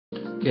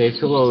Okay,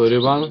 hello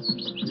everyone.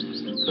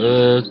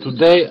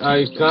 Today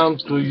I come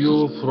to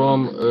you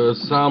from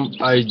some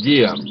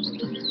idea,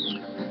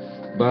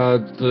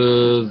 but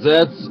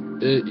that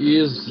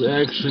is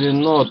actually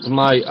not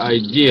my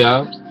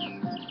idea,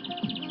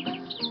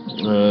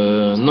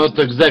 not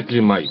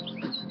exactly my,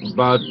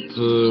 but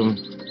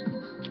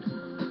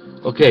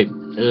okay.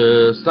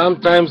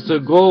 Sometimes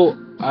ago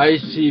I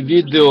see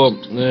video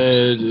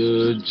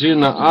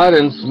Gina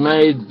Ahrens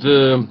made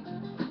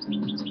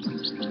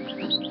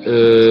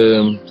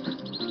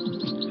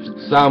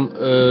some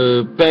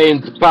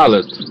paint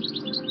palette,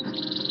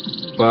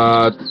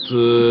 but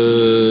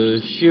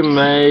she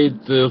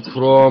made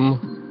from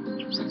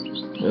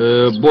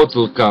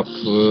bottle cap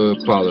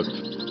palette.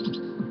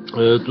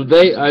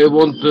 Today I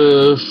want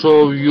to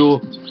show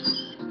you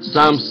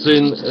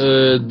something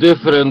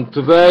different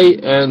way,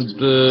 and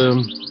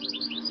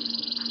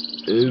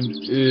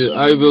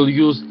I will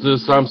use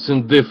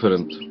something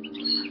different.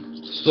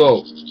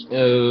 So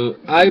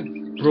I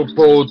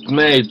proposed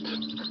made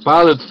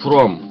palette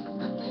from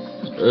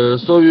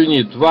so you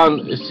need one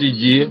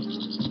CD,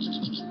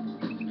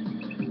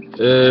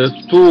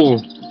 two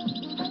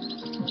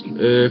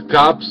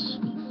cups,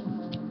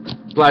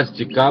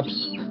 plastic cups,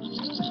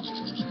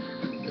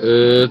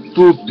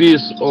 two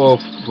pieces of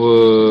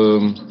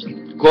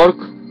cork,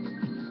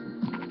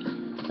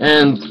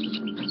 and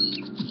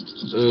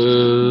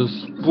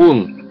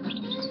spoon.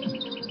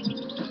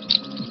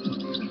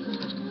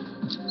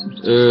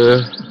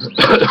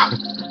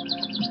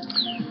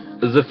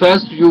 The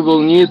first you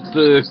will need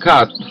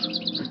cut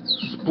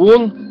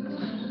spoon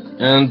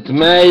and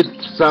made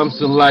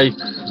something like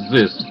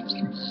this.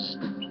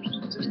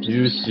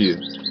 You see,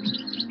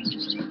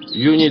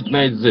 you need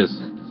made this.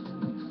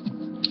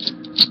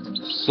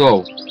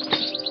 So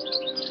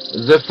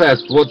the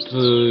first what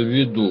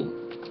we do,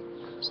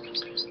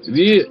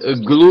 we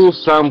glue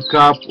some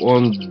cup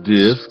on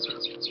disc,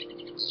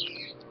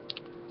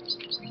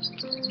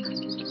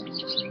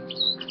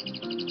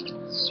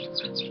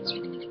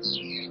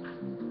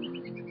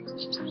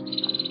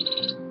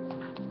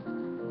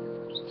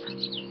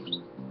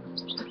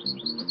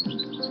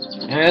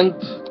 and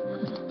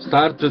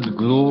started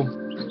glue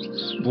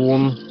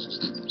spoon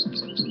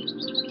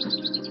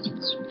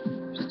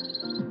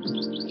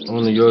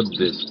on your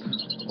disc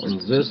on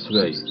this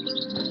way.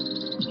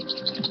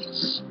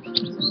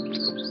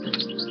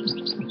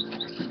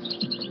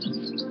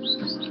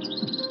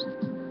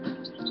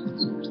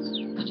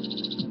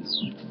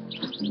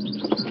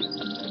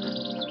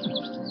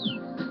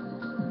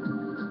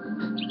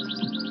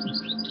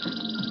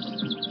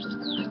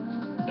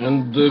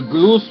 And the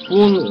glue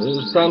spoon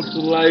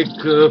something like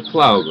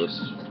flowers,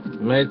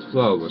 made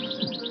flowers.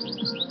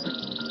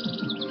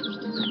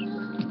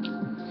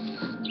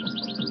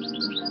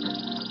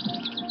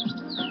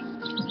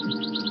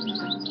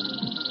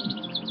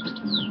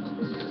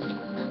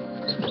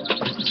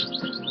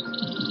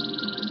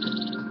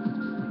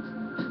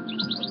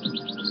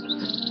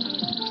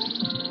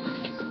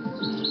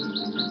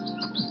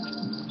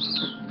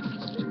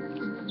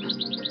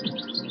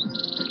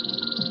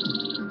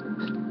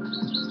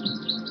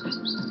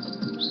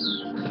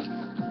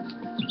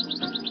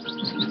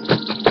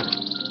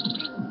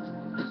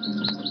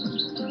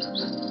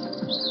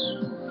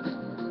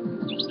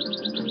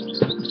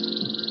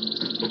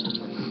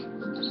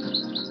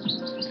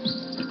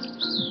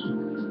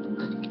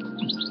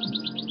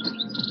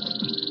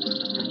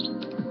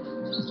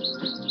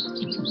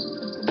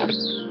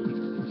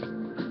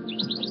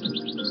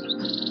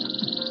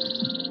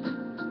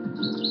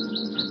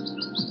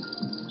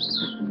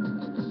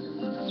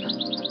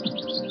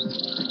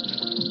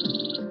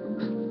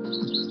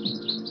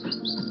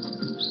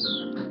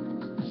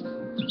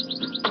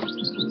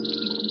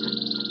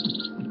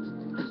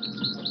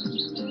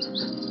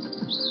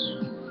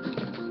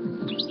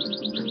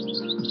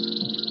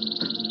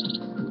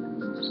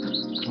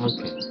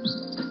 Okay.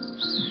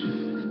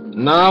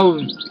 Now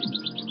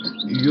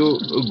you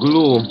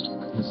glue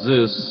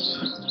this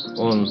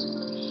on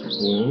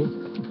spoon,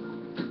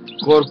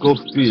 cork of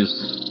piece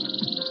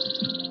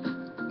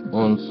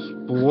on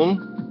spoon,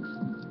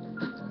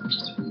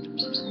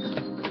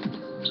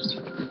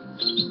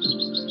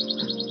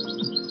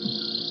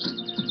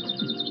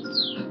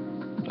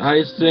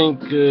 I think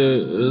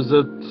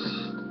that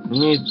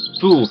need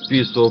two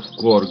pieces of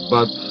cork,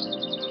 but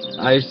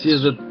I see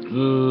that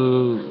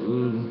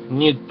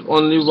need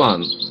only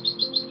one.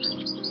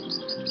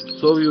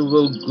 So you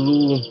will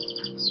glue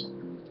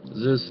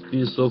this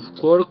piece of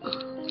cork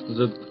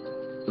that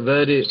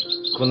very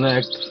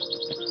connect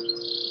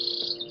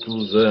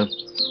to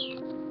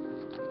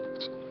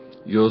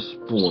your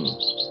spoon.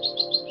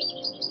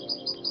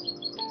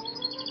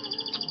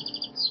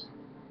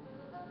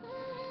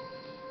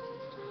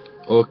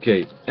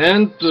 Okay,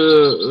 and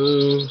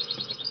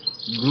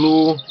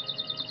glue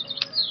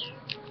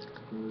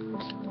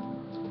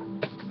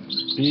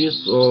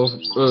piece of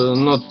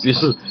not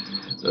piece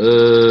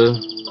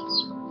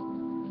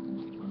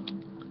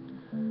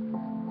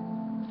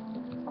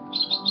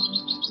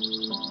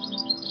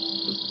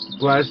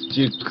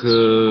plastic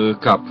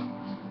cup.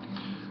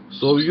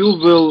 So you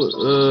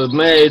will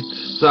make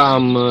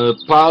some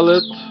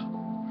palette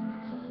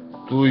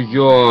to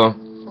your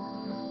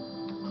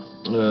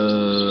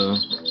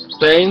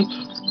paint,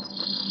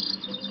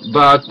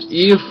 but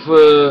if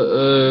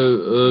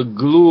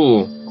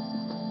glue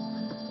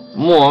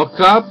more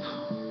cup,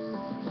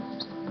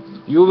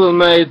 you will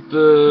make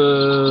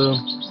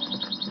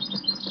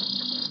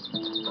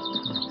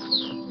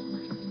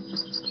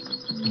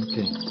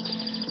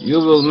you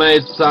will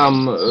make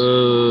some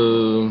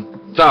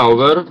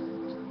tower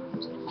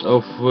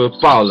of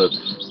palette.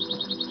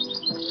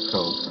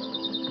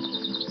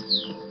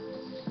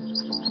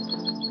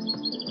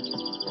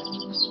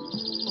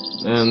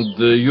 And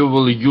you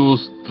will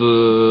use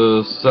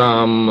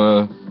some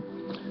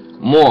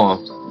more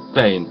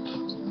paint.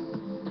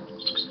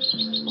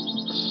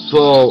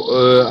 So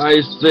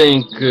I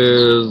think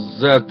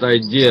that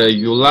idea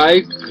you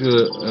like,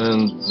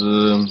 and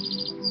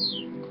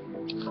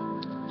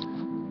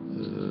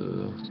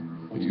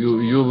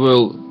you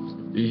will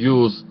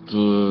use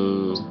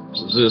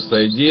this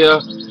idea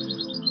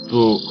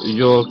to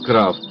your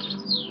craft.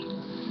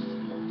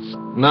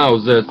 Now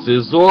that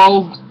is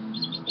all,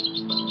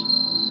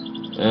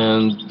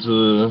 and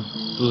to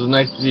the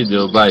next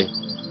video. Bye.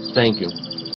 Thank you.